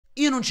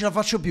Io non ce la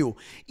faccio più,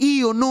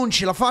 io non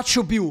ce la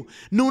faccio più,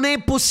 non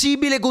è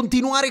possibile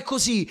continuare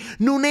così,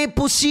 non è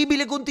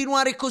possibile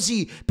continuare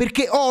così,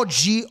 perché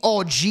oggi,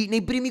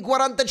 nei primi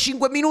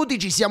 45 minuti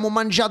ci siamo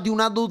mangiati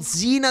una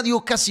dozzina di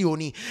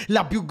occasioni,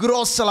 la più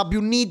grossa, la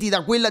più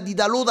nitida, quella di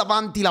Dalot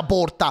davanti la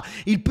porta.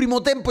 Il primo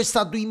tempo è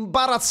stato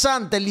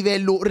imbarazzante a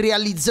livello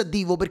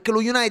realizzativo, perché lo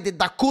United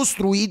ha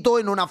costruito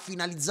e non ha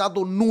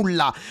finalizzato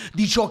nulla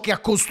di ciò che ha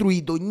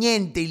costruito,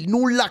 niente, il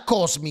nulla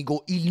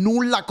cosmico,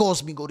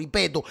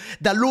 ripeto.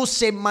 Dalot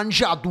si è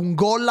mangiato un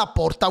gol a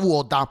porta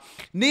vuota.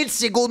 Nel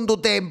secondo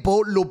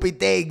tempo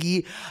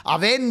Lopetegui,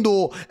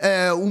 avendo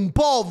un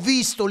po'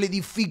 visto le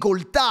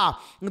difficoltà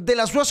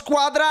della sua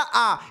squadra,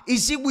 ha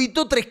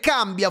eseguito 3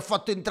 cambi. Ha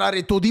fatto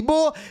entrare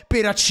Todibo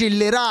per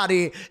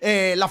accelerare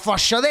la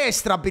fascia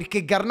destra,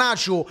 perché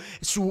Garnacho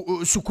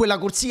su quella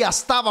corsia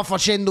stava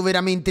facendo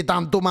veramente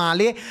tanto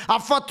male. Ha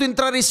fatto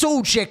entrare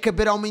Soucek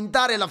per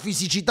aumentare la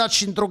fisicità a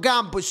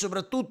centrocampo e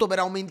soprattutto per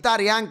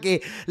aumentare anche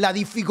la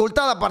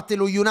difficoltà da parte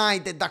dello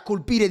United a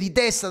colpire di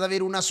testa, ad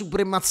avere una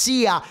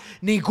supremazia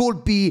nei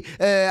colpi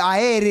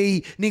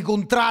aerei, nei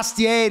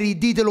contrasti aerei,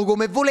 ditelo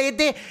come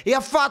volete. E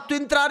ha fatto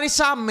entrare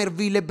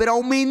Summerville per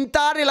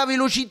aumentare la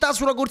velocità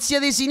sulla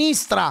corsia di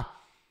sinistra.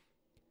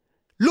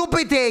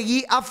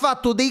 Lopetegui ha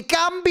fatto dei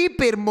cambi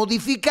per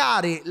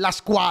modificare la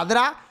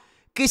squadra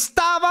che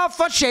stava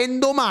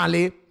facendo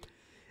male.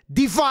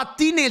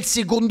 Difatti nel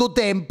secondo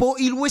tempo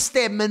il West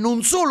Ham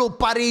non solo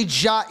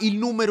pareggia il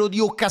numero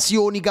di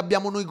occasioni che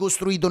abbiamo noi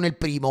costruito nel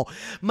primo,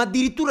 ma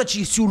addirittura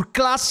ci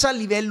surclassa a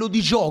livello di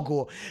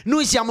gioco.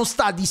 Noi siamo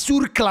stati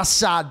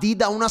surclassati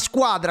da una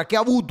squadra che ha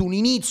avuto un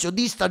inizio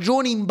di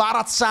stagione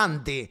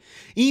imbarazzante.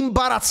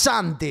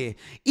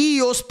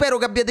 Io spero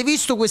che abbiate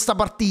visto questa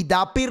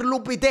partita per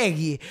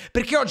Lopetegui,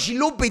 perché oggi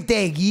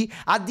Lopetegui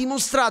ha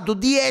dimostrato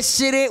di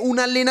essere un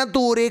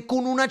allenatore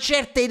con una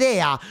certa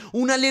idea,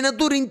 un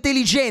allenatore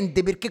intelligente,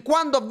 perché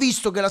quando ha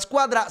visto che la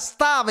squadra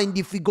stava in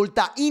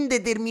difficoltà in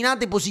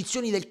determinate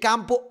posizioni del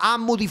campo ha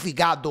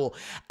modificato,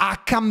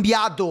 ha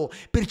cambiato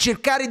per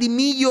cercare di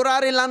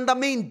migliorare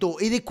l'andamento,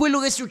 ed è quello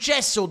che è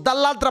successo.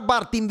 Dall'altra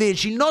parte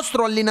invece il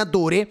nostro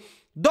allenatore,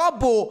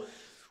 dopo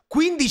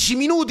 15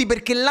 minuti,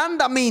 perché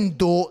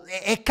l'andamento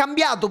è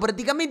cambiato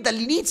praticamente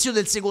all'inizio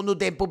del secondo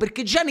tempo,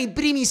 perché già nei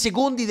primi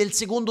secondi del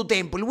secondo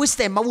tempo il West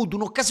Ham ha avuto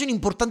un'occasione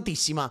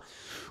importantissima,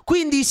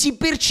 quindi si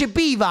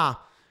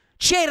percepiva,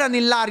 c'era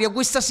nell'aria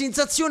questa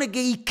sensazione che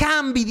i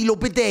cambi di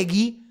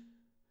Lopetegui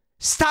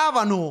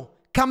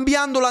stavano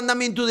cambiando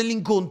l'andamento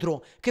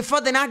dell'incontro. Che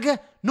fa Ten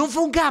Hag? Non fa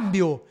un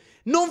cambio,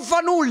 non fa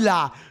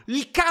nulla.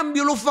 Il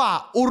cambio lo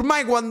fa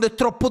ormai quando è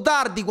troppo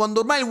tardi, quando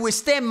ormai il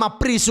West Ham ha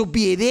preso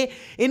piede,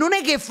 e non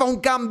è che fa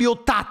un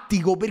cambio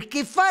tattico,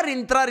 perché fare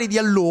entrare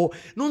Diallo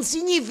non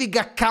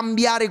significa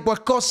cambiare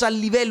qualcosa a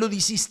livello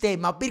di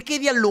sistema, perché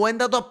Diallo è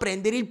andato a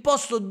prendere il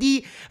posto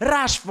di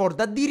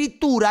Rashford.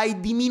 Addirittura hai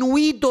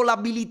diminuito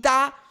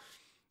l'abilità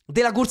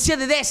della corsia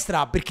di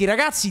destra, perché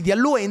ragazzi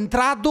Diallo è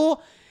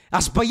entrato, ha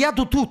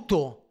sbagliato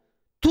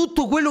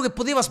tutto quello che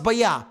poteva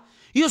sbagliare.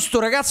 Io sto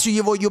ragazzo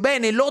gli voglio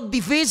bene, l'ho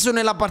difeso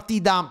nella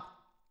partita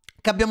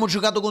che abbiamo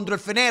giocato contro il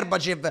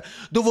Fenerbahce,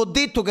 dove ho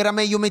detto che era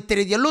meglio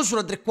mettere Diallo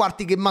sulla tre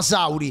quarti che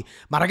Masauri.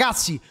 Ma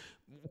ragazzi,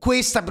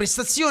 questa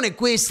prestazione,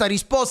 questa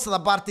risposta da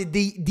parte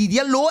di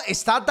Diallo è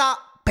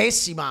stata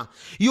pessima.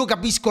 Io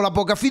capisco la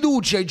poca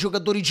fiducia, i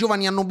giocatori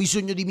giovani hanno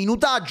bisogno di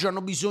minutaggio,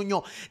 hanno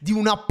bisogno di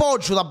un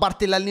appoggio da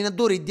parte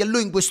dell'allenatore, e Diallo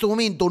in questo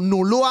momento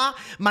non lo ha,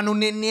 ma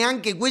non è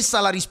neanche questa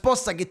la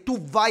risposta che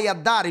tu vai a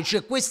dare.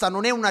 Cioè questa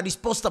non è una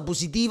risposta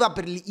positiva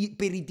per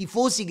i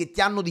tifosi che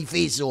ti hanno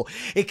difeso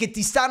e che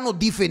ti stanno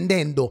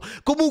difendendo.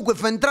 Comunque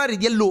fa entrare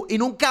Diallo e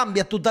non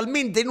cambia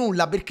totalmente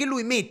nulla, perché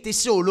lui mette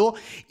solo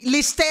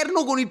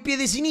l'esterno con il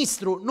piede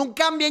sinistro, non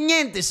cambia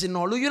niente, se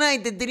no lo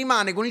United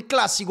rimane con il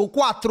classico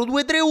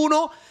 4-2-3-1,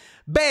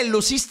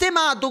 bello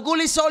sistemato, con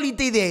le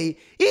solite idee.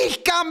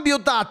 Il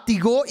cambio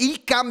tattico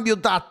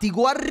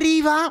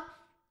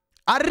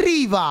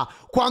arriva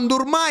quando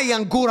ormai è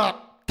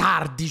ancora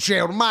tardi,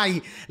 cioè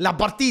ormai la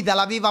partita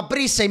l'aveva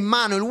presa in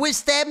mano il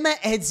West Ham,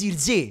 è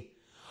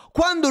Zirkzee.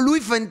 Quando lui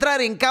fa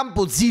entrare in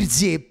campo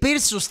Zirkzee per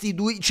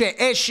sostituire, cioè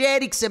esce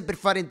Eriksen per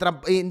fare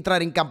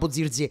entrare in campo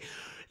Zirkzee,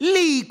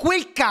 lì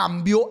quel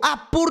cambio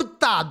ha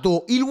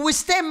portato il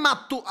West Ham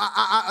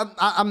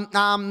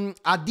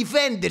a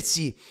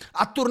difendersi,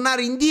 a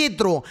tornare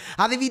indietro,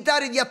 ad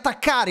evitare di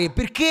attaccare,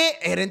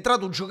 perché era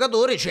entrato un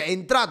giocatore, cioè è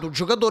entrato un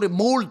giocatore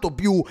molto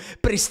più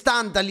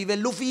prestante a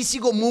livello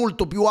fisico,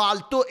 molto più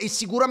alto e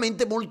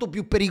sicuramente molto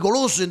più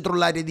pericoloso dentro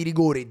l'area di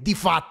rigore.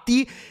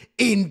 Difatti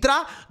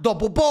entra,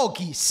 dopo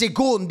pochi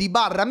secondi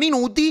 /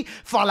 minuti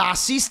fa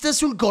l'assist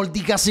sul gol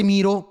di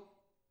Casemiro.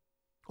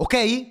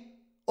 Ok?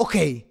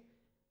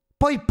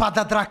 Poi il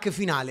patatrack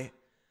finale.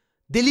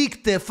 De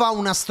Ligt fa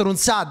una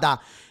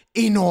stronzata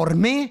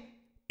enorme,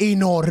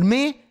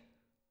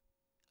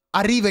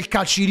 arriva il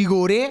calcio di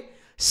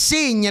rigore,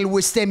 segna il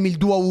West Ham il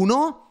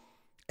 2-1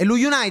 e lo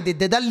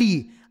United da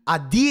lì a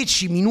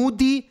 10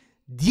 minuti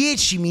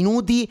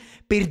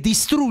per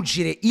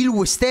distruggere il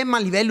West Ham a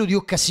livello di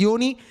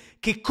occasioni.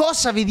 Che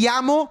cosa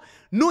vediamo?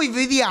 Noi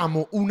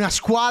vediamo una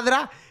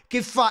squadra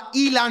che fa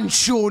i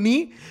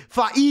lancioni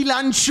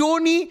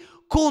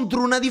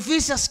contro una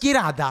difesa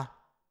schierata.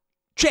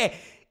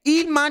 Cioè,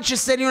 il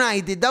Manchester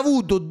United ha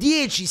avuto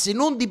 10, se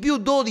non di più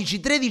 12,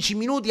 13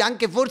 minuti,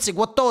 anche forse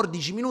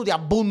 14 minuti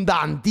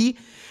abbondanti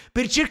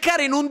per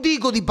cercare, non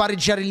dico di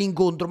pareggiare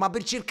l'incontro, ma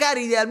per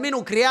cercare di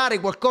almeno creare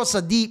qualcosa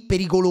di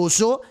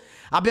pericoloso.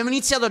 Abbiamo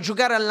iniziato a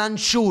giocare a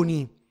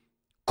lancioni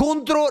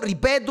contro,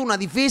 ripeto, una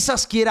difesa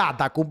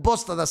schierata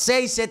composta da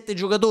 6-7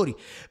 giocatori,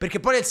 perché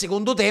poi nel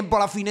secondo tempo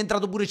alla fine è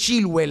entrato pure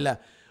Chilwell.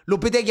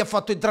 Lopetegui ha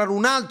fatto entrare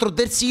un altro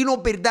terzino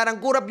per dare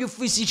ancora più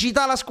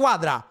fisicità alla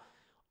squadra.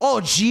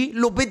 Oggi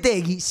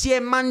Lopetegui si è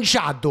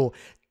mangiato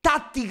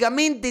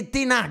tatticamente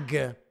Ten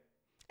Hag.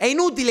 È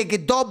inutile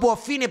che dopo, a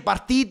fine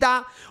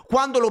partita,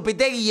 quando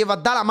Lopetegui gli va a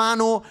dare la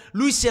mano,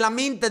 lui si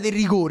lamenta del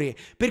rigore,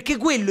 perché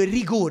quello è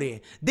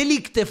rigore. De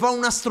Ligt fa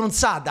una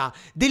stronzata,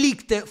 De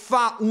Ligt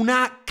fa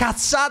una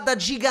cazzata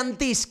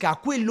gigantesca,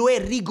 quello è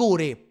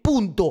rigore,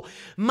 punto.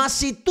 Ma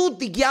se tu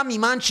ti chiami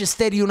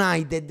Manchester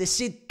United,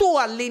 se tu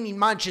alleni il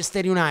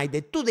Manchester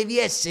United, tu devi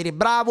essere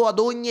bravo ad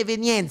ogni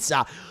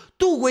evenienza.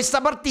 Tu questa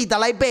partita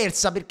l'hai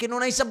persa perché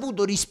non hai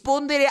saputo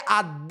rispondere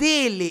a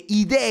delle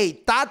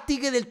idee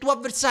tattiche del tuo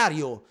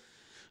avversario.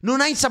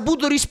 Non hai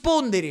saputo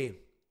rispondere.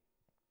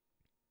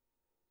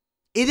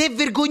 Ed è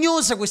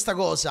vergognosa questa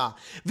cosa.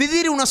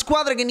 Vedere una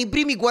squadra che nei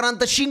primi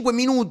 45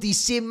 minuti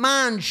si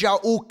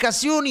mangia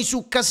occasioni su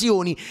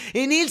occasioni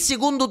e nel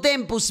secondo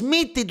tempo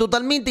smette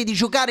totalmente di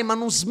giocare, ma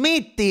non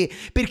smette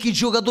perché i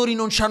giocatori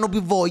non hanno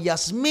più voglia,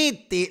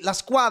 smette la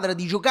squadra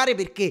di giocare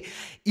perché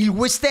il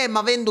West Ham,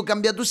 avendo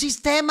cambiato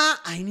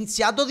sistema, ha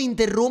iniziato ad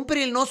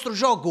interrompere il nostro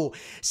gioco.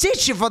 Se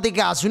ci fate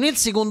caso, nel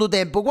secondo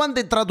tempo,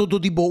 quando è entrato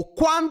Todibo,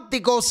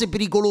 quante cose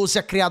pericolose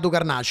ha creato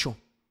Garnacho?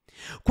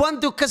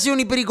 Quante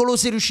occasioni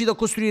pericolose è riuscito a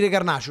costruire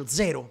Garnacho?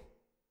 Zero.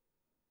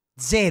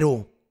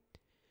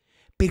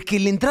 Perché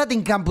l'entrata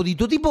in campo di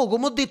Todibo,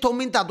 come ho detto, ha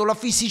aumentato la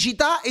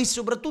fisicità e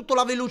soprattutto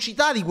la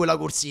velocità di quella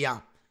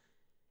corsia.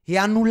 E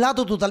ha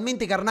annullato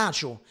totalmente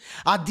Garnacho.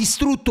 Ha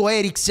distrutto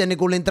Eriksen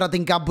con l'entrata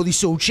in campo di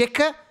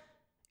Soucek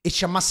e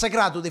ci ha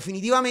massacrato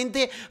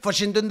definitivamente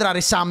facendo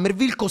entrare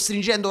Summerville,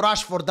 costringendo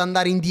Rashford ad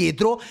andare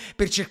indietro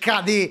per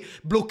cercare di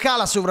bloccare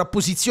la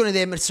sovrapposizione di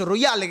Emerson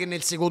Royal, che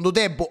nel secondo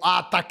tempo ha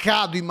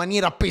attaccato in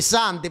maniera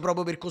pesante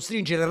proprio per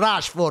costringere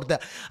Rashford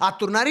a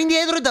tornare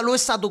indietro, e da lui è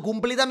stato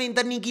completamente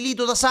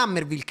annichilito da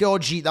Summerville, che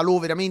oggi da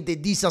lui veramente è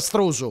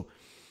disastroso.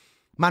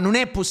 Ma non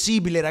è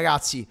possibile,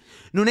 ragazzi,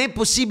 non è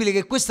possibile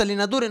che questo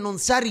allenatore non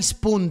sa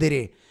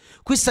rispondere.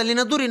 Questo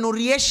allenatore non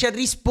riesce a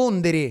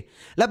rispondere.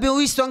 L'abbiamo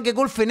visto anche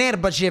col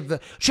Fenerbahce.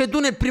 Cioè tu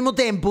nel primo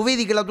tempo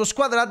vedi che la tua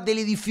squadra ha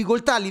delle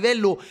difficoltà a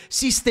livello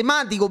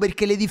sistematico,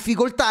 perché le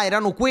difficoltà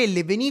erano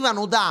quelle,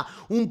 venivano da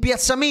un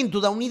piazzamento,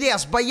 da un'idea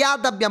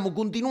sbagliata. Abbiamo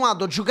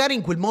continuato a giocare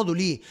in quel modo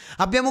lì.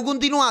 Abbiamo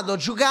continuato a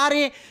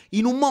giocare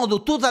in un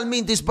modo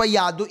totalmente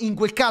sbagliato. In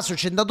quel caso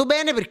ci è andato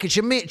bene perché ci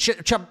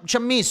ha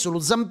messo lo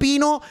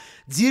zampino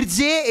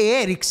Zirkzee e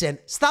Eriksen.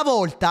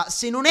 Stavolta,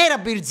 se non era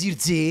per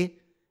Zirkzee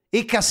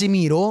e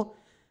Casemiro,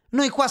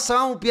 noi qua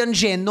stavamo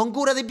piangendo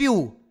ancora di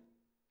più,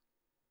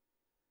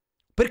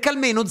 perché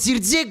almeno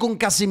Zirkzee con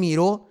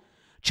Casemiro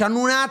ci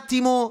hanno un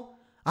attimo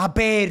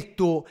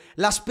aperto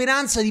la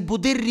speranza di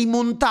poter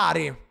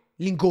rimontare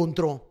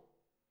l'incontro.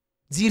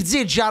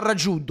 Zirkzee già ha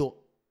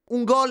raggiunto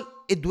un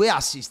gol e 2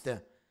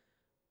 assist,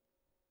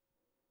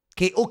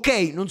 che ok,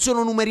 non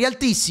sono numeri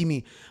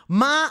altissimi,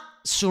 ma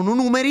sono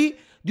numeri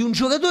di un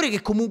giocatore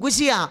che comunque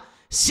sia,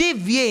 se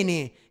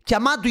viene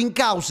chiamato in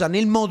causa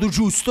nel modo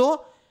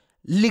giusto,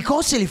 le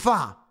cose le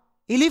fa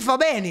e le fa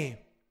bene.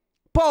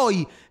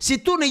 Poi,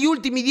 se tu negli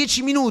ultimi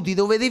 10 minuti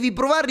dove devi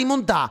provare a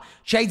rimontare,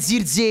 c'hai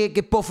Zirkzee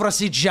che può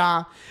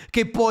fraseggiare,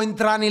 che può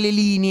entrare nelle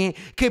linee,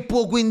 che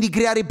può quindi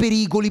creare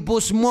pericoli,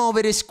 può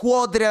smuovere,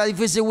 scuotere la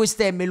difesa di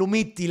West Ham, e lo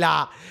metti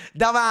là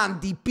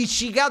davanti,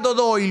 piccicato ad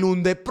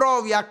Højlund, e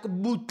provi a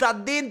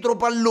buttare dentro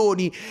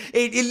palloni,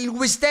 e il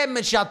West Ham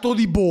c'ha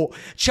Todibo,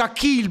 c'ha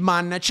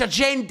Kilman, c'ha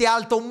gente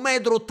alta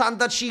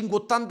 1,85 m,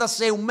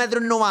 86,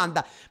 1,90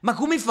 m. Ma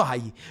come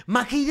fai?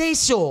 Ma che idee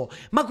so?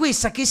 Ma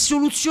questa che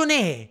soluzione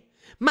è?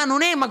 Ma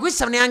non è, ma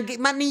questa neanche,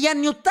 ma negli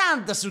anni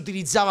 80 si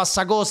utilizzava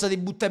sta cosa di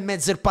buttare in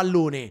mezzo il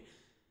pallone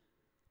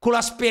con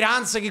la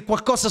speranza che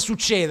qualcosa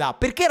succeda,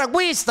 perché era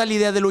questa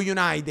l'idea dello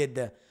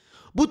United.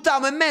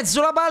 Buttavamo in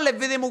mezzo la palla e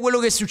vediamo quello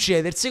che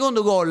succede. Il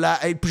secondo gol,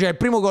 cioè il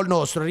primo gol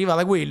nostro arriva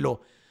da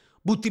quello.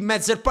 Butti in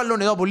mezzo il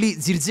pallone, dopo lì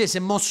Zirkzee si è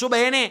mosso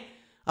bene,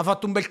 ha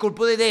fatto un bel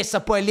colpo di testa,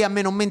 poi lì a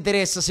me non mi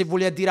interessa se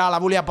voleva tirare, la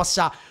voleva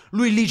passare,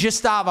 lui lì ci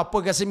stava,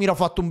 poi Casemiro ha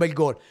fatto un bel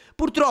gol.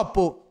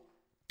 Purtroppo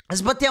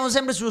sbattiamo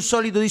sempre sul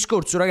solito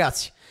discorso,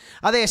 ragazzi.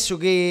 Adesso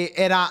che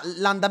era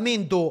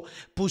l'andamento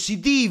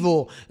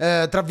positivo,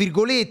 tra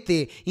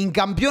virgolette, in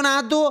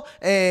campionato,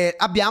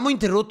 abbiamo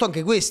interrotto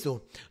anche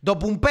questo.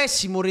 Dopo un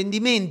pessimo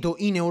rendimento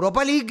in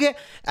Europa League,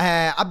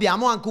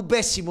 abbiamo anche un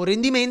pessimo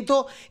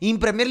rendimento in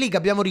Premier League.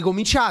 Abbiamo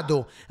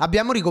ricominciato.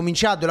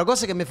 E la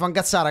cosa che mi fa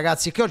incazzare,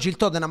 ragazzi, è che oggi il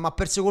Tottenham ha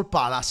perso col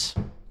Palace.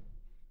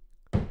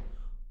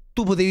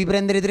 Tu potevi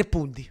prendere 3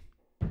 punti.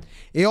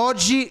 E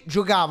oggi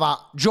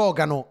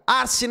giocano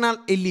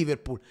Arsenal e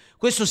Liverpool.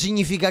 Questo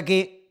significa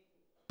che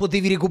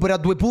potevi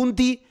recuperare 2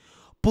 punti,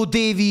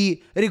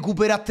 potevi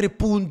recuperare 3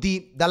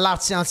 punti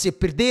dall'Arsenal se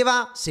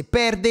perdeva, se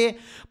perde,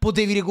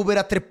 potevi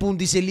recuperare 3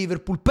 punti se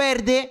Liverpool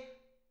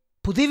perde,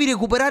 potevi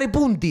recuperare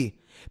punti,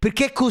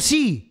 perché è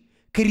così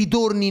che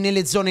ritorni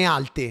nelle zone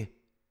alte.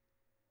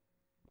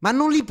 Ma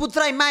non li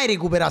potrai mai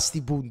recuperare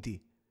sti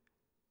punti.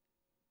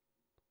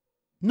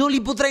 Non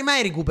li potrai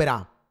mai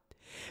recuperare.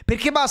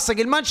 Perché basta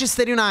che il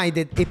Manchester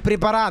United, e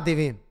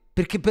preparatevi,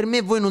 perché per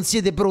me voi non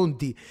siete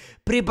pronti,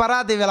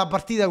 preparatevi alla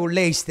partita con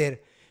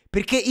Leicester,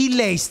 perché il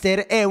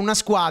Leicester è una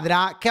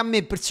squadra che a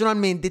me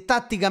personalmente,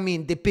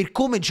 tatticamente, per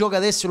come gioca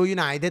adesso lo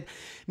United,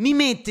 mi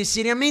mette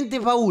seriamente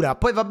paura.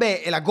 Poi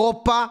vabbè, è la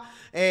Coppa,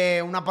 è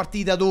una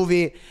partita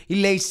dove il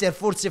Leicester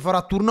forse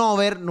farà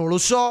turnover, non lo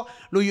so,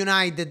 lo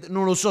United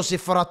non lo so se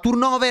farà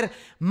turnover,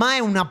 ma è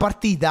una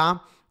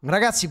partita,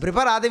 ragazzi,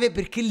 preparatevi,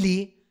 perché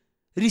lì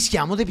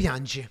rischiamo di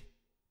piangere.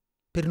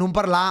 Per non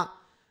parlare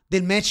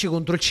del match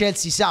contro il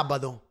Chelsea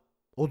sabato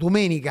o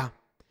domenica.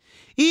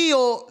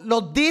 Io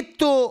l'ho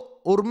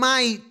detto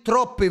ormai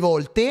troppe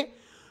volte,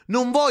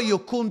 non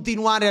voglio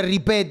continuare a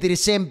ripetere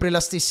sempre la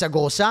stessa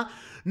cosa,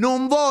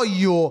 non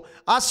voglio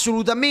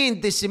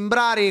assolutamente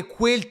sembrare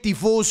quel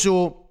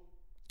tifoso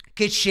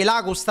che ce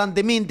l'ha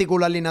costantemente con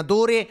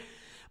l'allenatore,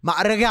 ma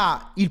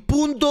raga, il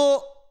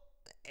punto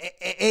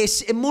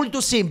è molto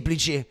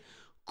semplice.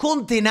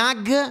 Con Ten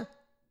Hag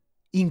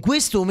in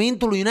questo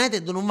momento lo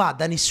United non va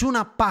da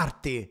nessuna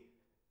parte.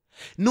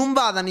 Non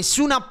va da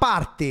nessuna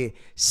parte.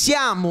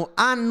 Siamo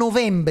a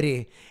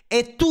novembre.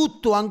 È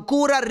tutto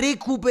ancora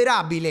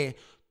recuperabile.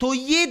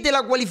 Togliete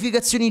la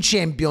qualificazione in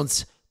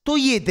Champions.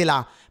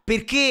 Toglietela.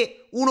 Perché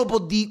uno può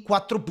dire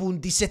 4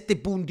 punti, 7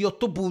 punti,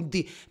 8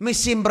 punti, mi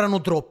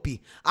sembrano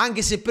troppi.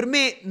 Anche se per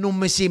me non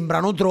mi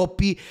sembrano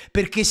troppi,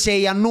 perché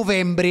sei a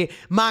novembre,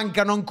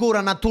 mancano ancora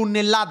una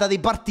tonnellata di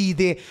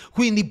partite,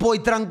 quindi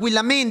puoi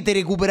tranquillamente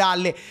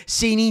recuperarle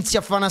se inizi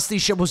a fare una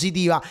striscia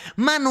positiva.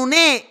 Ma non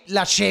è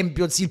la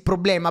Champions il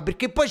problema,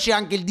 perché poi c'è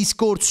anche il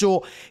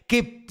discorso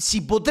che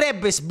si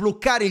potrebbe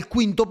sbloccare il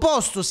 5°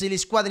 posto se le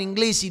squadre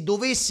inglesi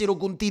dovessero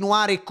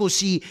continuare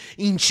così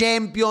in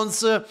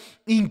Champions,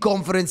 in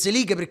Conference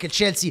League, perché il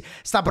Chelsea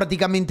sta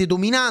praticamente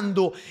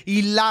dominando,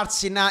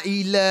 l'Arsenal,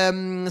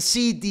 il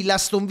City,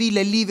 l'Aston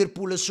Villa e il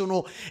Liverpool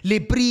sono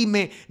le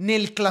prime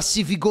nel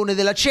classificone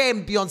della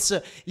Champions,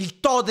 il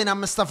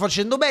Tottenham sta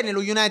facendo bene,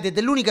 lo United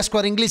è l'unica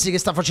squadra inglese che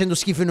sta facendo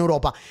schifo in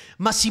Europa,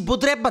 ma si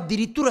potrebbe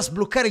addirittura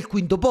sbloccare il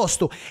 5°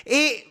 posto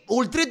e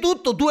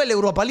oltretutto tu hai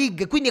l'Europa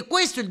League, quindi è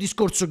questo il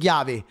discorso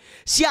chiave.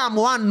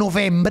 Siamo a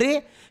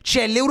novembre,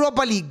 c'è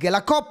l'Europa League,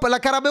 la Coppa, la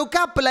Carabao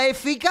Cup, la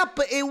FA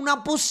Cup e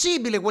una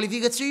possibile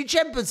qualificazione di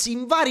Champions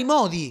in vari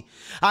modi,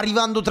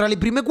 arrivando tra le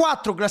prime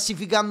 4,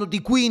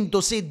 classificandoti quinto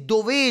se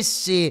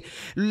dovesse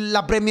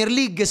la Premier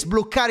League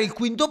sbloccare il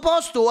 5°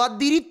 posto, o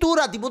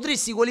addirittura ti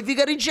potresti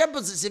qualificare in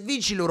Champions se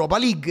vinci l'Europa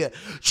League.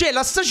 Cioè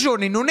la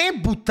stagione non è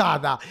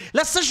buttata,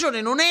 la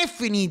stagione non è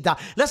finita,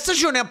 la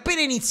stagione è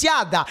appena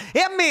iniziata, e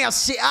a me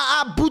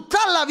a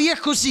buttarla via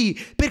così,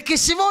 perché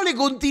se vuole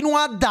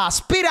continua a dare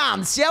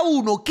speranze a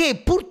uno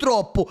che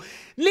purtroppo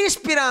le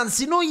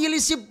speranze non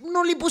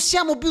li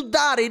possiamo più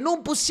dare,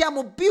 non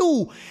possiamo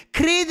più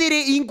credere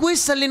in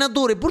questo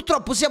allenatore.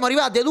 Purtroppo siamo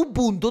arrivati ad un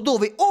punto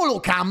dove o lo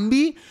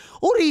cambi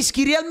o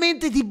rischi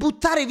realmente di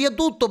buttare via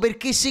tutto,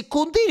 perché se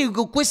continui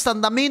con questo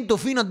andamento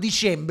fino a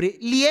dicembre,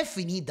 lì è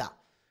finita.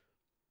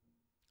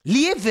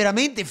 Lì è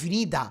veramente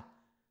finita.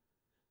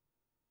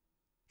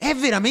 È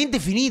veramente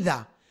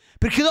finita.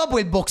 Perché dopo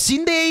il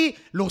Boxing Day,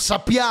 lo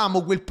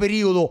sappiamo quel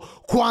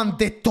periodo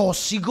quanto è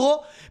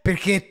tossico,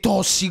 perché è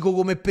tossico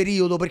come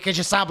periodo, perché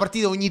c'è stata la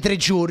partita ogni 3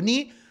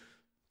 giorni.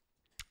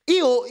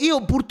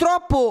 Io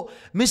purtroppo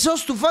mi sono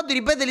stufato di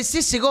ripetere le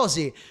stesse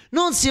cose,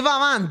 non si va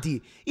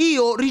avanti.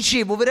 Io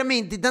ricevo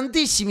veramente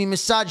tantissimi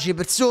messaggi di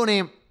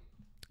persone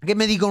che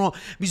mi dicono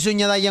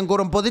bisogna dargli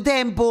ancora un po' di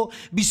tempo,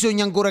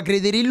 bisogna ancora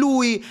credere in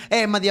lui,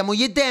 ma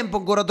diamogli tempo,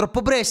 ancora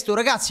troppo presto.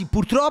 Ragazzi,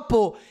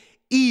 purtroppo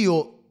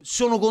io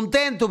sono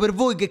contento per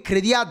voi che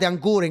crediate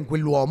ancora in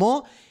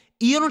quell'uomo,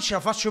 io non ce la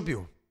faccio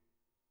più.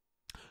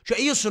 Cioè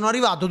io sono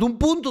arrivato ad un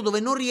punto dove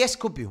non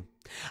riesco più.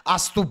 A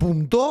sto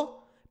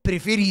punto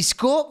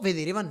preferisco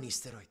vedere Van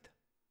Nistelrooy.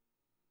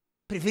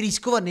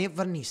 Preferisco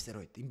Van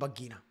Nistelrooy in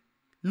panchina.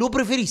 Lo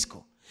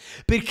preferisco.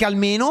 Perché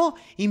almeno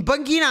in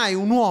panchina hai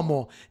un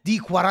uomo di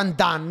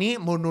 40 anni,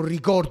 ma non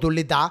ricordo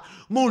l'età,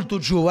 molto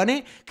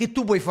giovane, che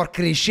tu puoi far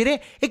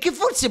crescere e che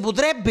forse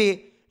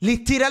potrebbe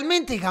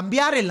letteralmente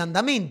cambiare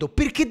l'andamento,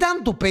 perché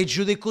tanto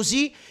peggio di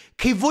così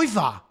che vuoi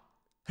fa?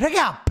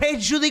 Raga,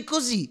 peggio di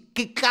così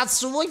che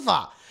cazzo vuoi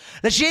fa?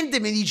 La gente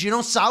mi dice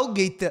no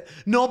Southgate,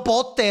 no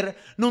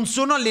Potter, non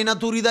sono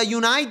allenatori da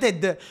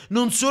United,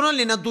 non sono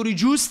allenatori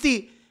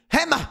giusti.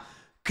 Ma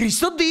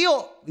Cristo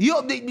Dio,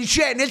 io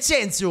cioè nel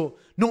senso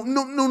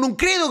non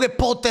credo che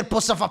Potter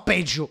possa far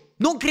peggio,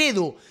 Non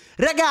credo.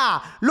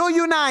 Raga, lo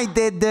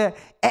United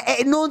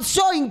non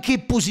so in che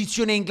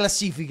posizione è in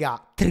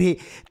classifica. 3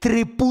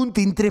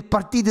 punti in 3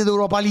 partite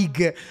d'Europa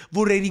League,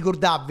 vorrei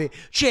ricordarvi.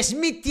 Cioè,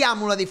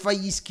 smettiamola di fare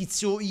gli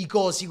schizzo, i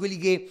cosi, quelli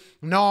che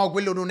no,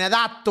 quello non è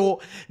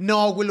adatto,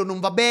 no, quello non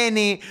va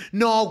bene,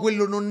 no,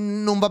 quello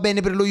non va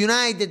bene per lo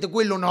United,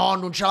 quello no,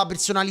 non c'ha la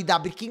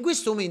personalità. Perché in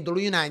questo momento lo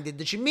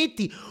United ci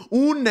metti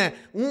un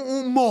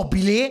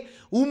mobile,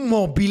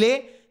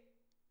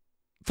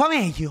 fa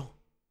meglio.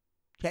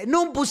 Cioè,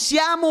 non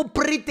possiamo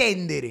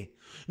pretendere,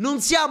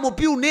 non siamo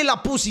più nella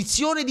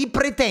posizione di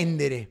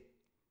pretendere.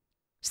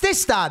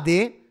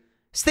 St'estate,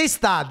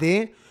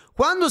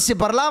 quando si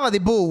parlava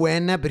di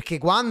Bowen, perché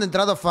quando è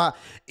entrato a fare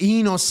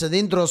Inos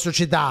dentro la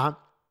società,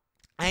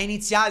 ha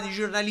iniziato i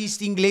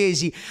giornalisti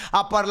inglesi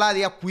a parlare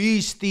di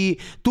acquisti,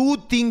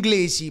 tutti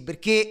inglesi,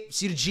 perché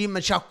Sir Jim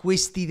c'ha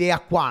quest'idea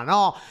qua,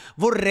 no?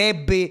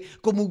 Vorrebbe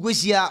comunque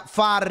sia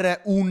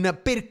far un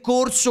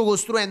percorso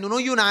costruendo uno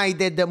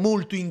United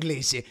molto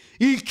inglese,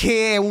 il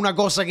che è una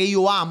cosa che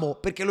io amo,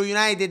 perché lo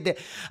United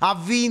ha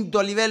vinto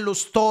a livello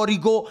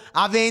storico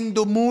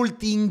avendo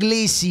molti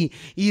inglesi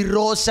in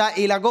rosa,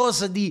 e la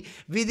cosa di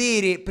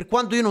vedere, per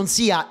quanto io non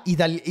sia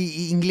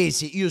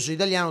inglese, io sono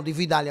italiano,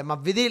 tifo Italia, ma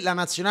vedere la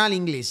nazionale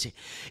inglese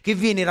che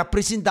viene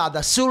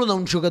rappresentata solo da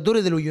un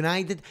giocatore dello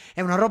United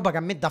è una roba che a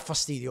me dà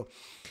fastidio.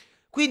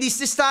 Quindi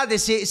quest'estate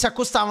si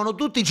accostavano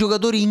tutti i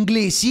giocatori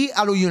inglesi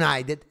allo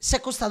United, si è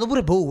accostato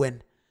pure Bowen.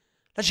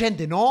 La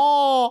gente,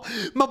 no,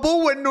 ma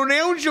Bowen non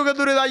è un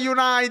giocatore da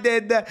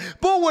United,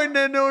 Bowen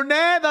non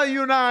è da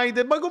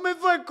United, ma come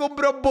fai a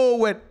comprare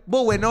Bowen?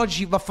 Bowen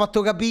oggi va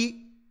fatto capire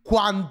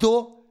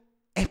quanto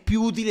è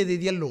più utile di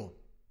Diallo,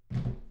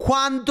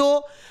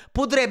 quanto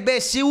potrebbe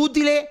essere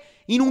utile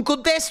in un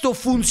contesto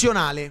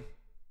funzionale.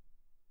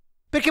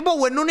 Perché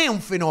Bowen non è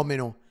un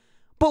fenomeno,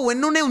 Bowen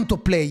non è un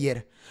top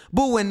player,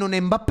 Bowen non è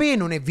Mbappé,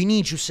 non è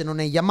Vinicius, non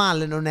è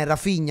Yamal, non è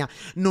Rafinha,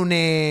 non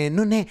è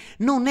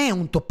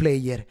un top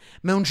player,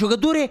 ma è un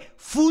giocatore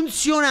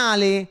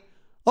funzionale.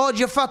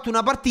 Oggi ha fatto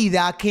una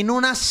partita che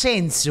non ha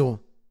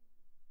senso.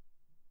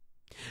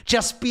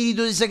 C'ha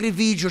spirito di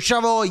sacrificio, c'ha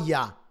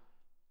voglia.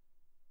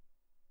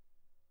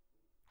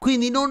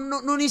 Quindi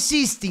non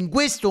esiste in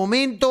questo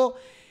momento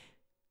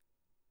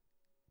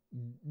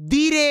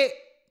dire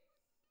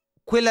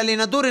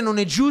quell'allenatore non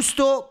è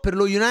giusto per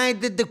lo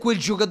United, quel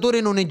giocatore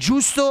non è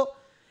giusto,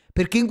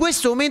 perché in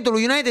questo momento lo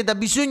United ha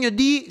bisogno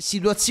di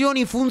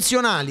situazioni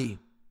funzionali.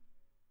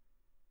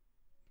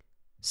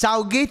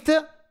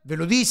 Southgate, ve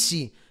lo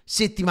dissi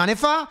settimane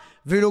fa,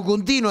 ve lo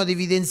continuo ad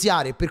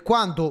evidenziare, per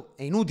quanto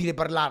è inutile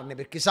parlarne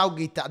perché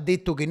Southgate ha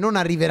detto che non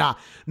arriverà,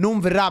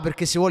 non verrà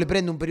perché si vuole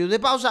prendere un periodo di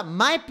pausa,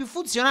 ma è più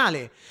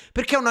funzionale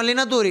perché è un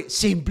allenatore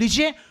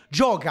semplice,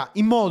 gioca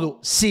in modo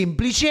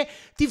semplice,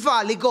 ti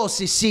fa le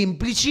cose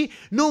semplici,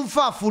 non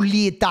fa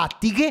follie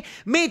tattiche,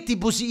 metti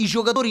i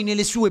giocatori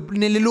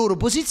nelle loro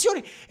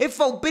posizioni e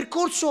fa un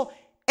percorso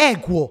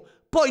equo.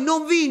 Poi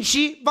non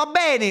vinci, va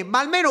bene, ma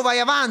almeno vai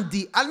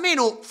avanti,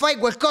 almeno fai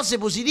qualcosa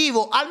di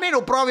positivo,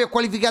 almeno provi a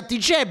qualificarti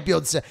in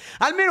Champions,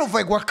 almeno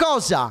fai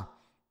qualcosa.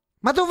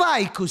 Ma dove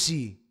vai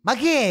così? Ma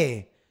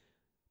che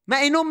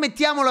è? E non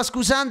mettiamo la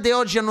scusante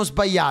oggi hanno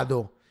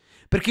sbagliato,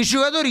 perché i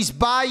giocatori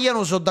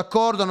sbagliano, sono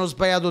d'accordo, hanno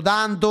sbagliato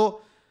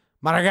tanto,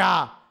 ma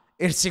raga,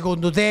 il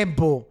secondo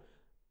tempo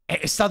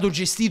è stato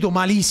gestito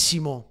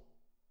malissimo.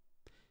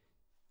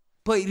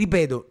 Poi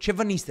ripeto, c'è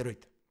Van Nistelrooy.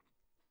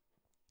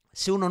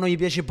 Se uno non gli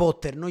piace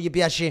Potter, non gli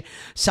piace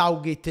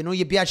Southgate, non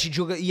gli piace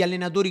gli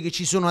allenatori che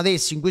ci sono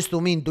adesso in questo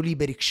momento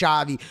liberi,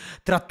 Xavi,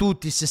 tra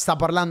tutti se sta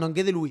parlando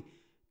anche di lui,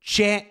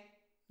 c'è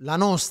la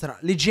nostra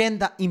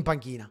leggenda in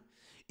panchina.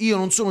 Io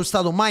non sono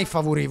stato mai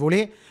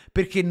favorevole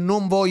perché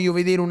non voglio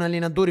vedere un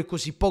allenatore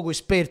così poco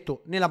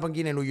esperto nella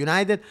panchina dello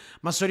United,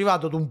 ma sono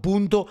arrivato ad un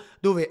punto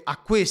dove a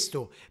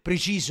questo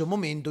preciso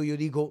momento io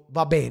dico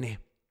va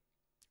bene,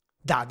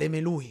 datemi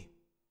lui,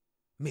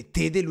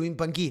 mettete lui in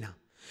panchina.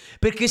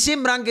 Perché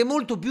sembra anche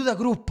molto più da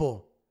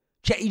gruppo.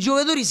 Cioè i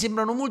giocatori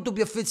sembrano molto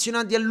più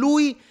affezionati a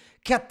lui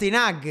che a Ten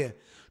Hag.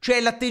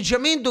 Cioè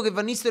l'atteggiamento che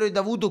Van Nistelrooy ha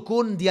avuto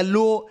con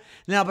Diallo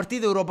nella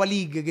partita Europa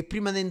League, che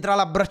prima di entrare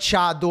l'ha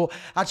abbracciato,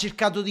 ha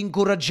cercato di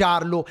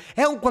incoraggiarlo,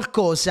 è un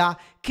qualcosa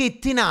che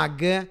Ten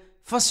Hag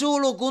fa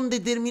solo con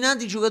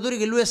determinati giocatori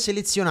che lui ha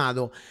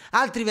selezionato.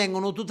 Altri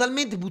vengono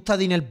totalmente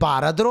buttati nel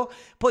baratro.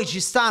 Poi ci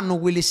stanno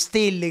quelle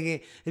stelle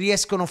che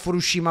riescono a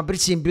fuoriuscire, ma per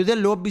esempio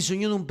Diallo ha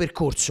bisogno di un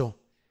percorso.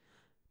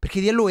 Perché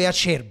Diallo è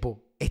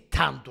acerbo, è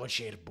tanto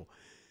acerbo,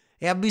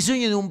 e ha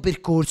bisogno di un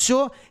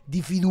percorso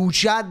di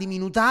fiducia, di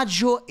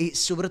minutaggio e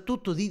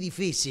soprattutto di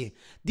difese,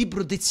 di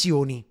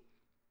protezioni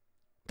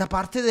da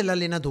parte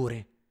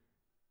dell'allenatore.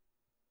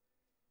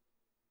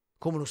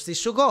 Come lo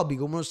stesso Kobe,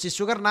 come lo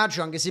stesso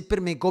Garnacho, anche se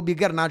per me Kobe e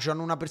Garnacho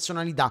hanno una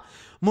personalità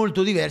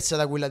molto diversa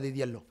da quella di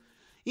Diallo.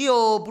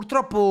 Io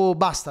purtroppo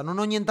basta, non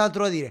ho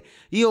nient'altro da dire.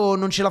 Io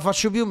non ce la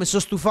faccio più, mi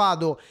sono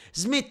stufato.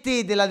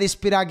 Smettetela di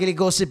sperare che le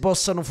cose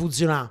possano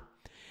funzionare,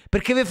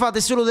 perché vi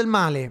fate solo del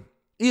male.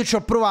 Io ci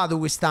ho provato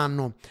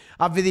quest'anno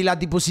a vedere i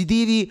lati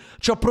positivi,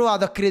 ci ho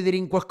provato a credere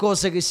in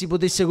qualcosa che si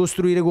potesse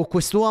costruire con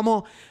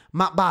quest'uomo,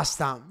 ma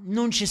basta,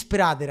 non ci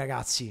sperate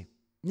ragazzi.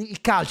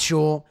 Il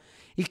calcio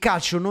in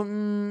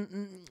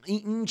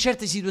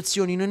certe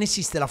situazioni non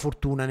esiste la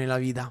fortuna nella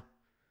vita.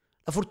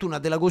 La fortuna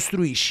te la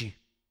costruisci,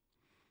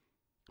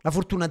 la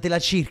fortuna te la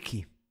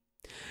cerchi.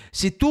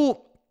 Se tu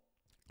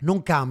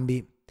non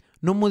cambi,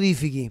 non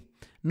modifichi,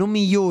 non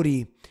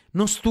migliori,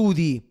 non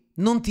studi,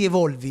 non ti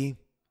evolvi,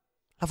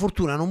 la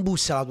fortuna non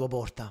bussa alla tua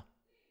porta.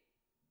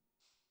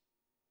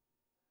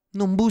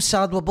 Non bussa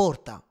alla tua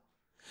porta.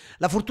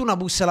 La fortuna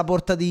bussa alla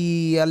porta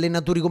di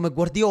allenatori come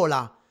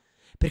Guardiola,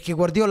 perché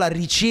Guardiola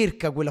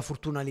ricerca quella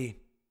fortuna lì.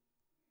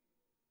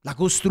 La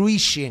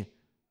costruisce,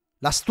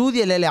 la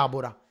studia e la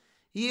elabora.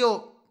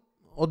 Io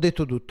ho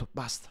detto tutto,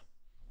 basta.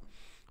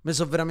 Mi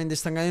sono veramente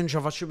stancato, io non ce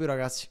la faccio più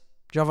ragazzi.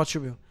 Non ce la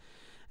faccio più.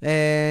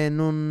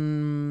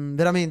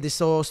 Veramente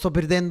sto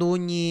perdendo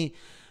ogni...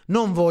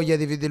 Non voglia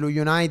di vedere lo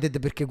United,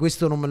 perché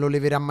questo non me lo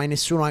leverà mai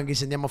nessuno, anche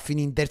se andiamo a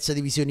finire in terza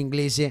divisione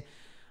inglese.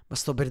 Ma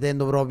sto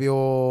perdendo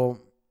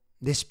proprio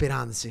le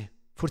speranze.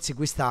 Forse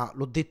questa,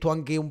 l'ho detto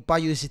anche un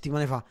paio di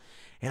settimane fa,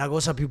 è la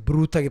cosa più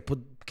brutta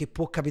che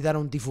può capitare a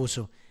un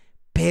tifoso.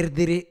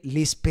 Perdere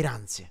le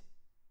speranze.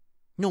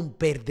 Non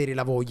perdere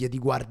la voglia di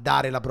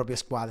guardare la propria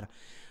squadra,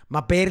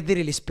 ma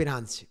perdere le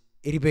speranze.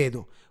 E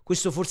ripeto,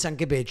 questo forse è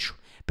anche peggio,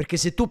 perché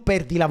se tu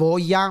perdi la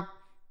voglia,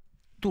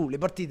 tu le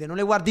partite non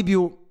le guardi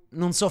più,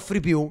 non soffri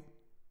più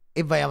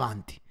e vai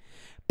avanti.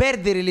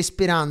 Perdere le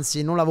speranze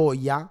e non la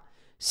voglia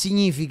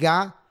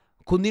significa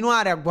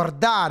continuare a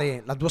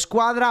guardare la tua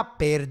squadra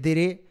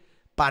perdere,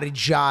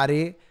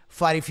 pareggiare,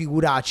 fare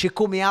figuracce. È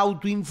come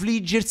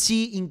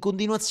autoinfliggersi in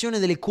continuazione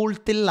delle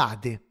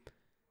coltellate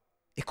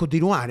e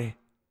continuare,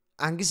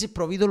 anche se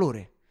provi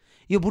dolore.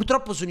 Io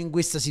purtroppo sono in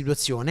questa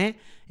situazione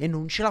e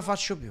non ce la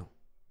faccio più.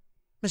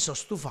 Mi sono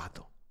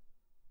stufato.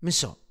 Mi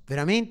sono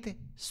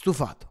veramente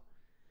stufato.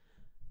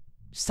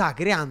 Sta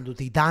creando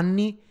dei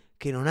danni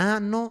che non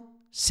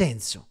hanno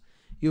senso.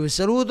 Io vi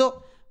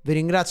saluto, vi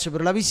ringrazio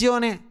per la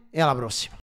visione e alla prossima.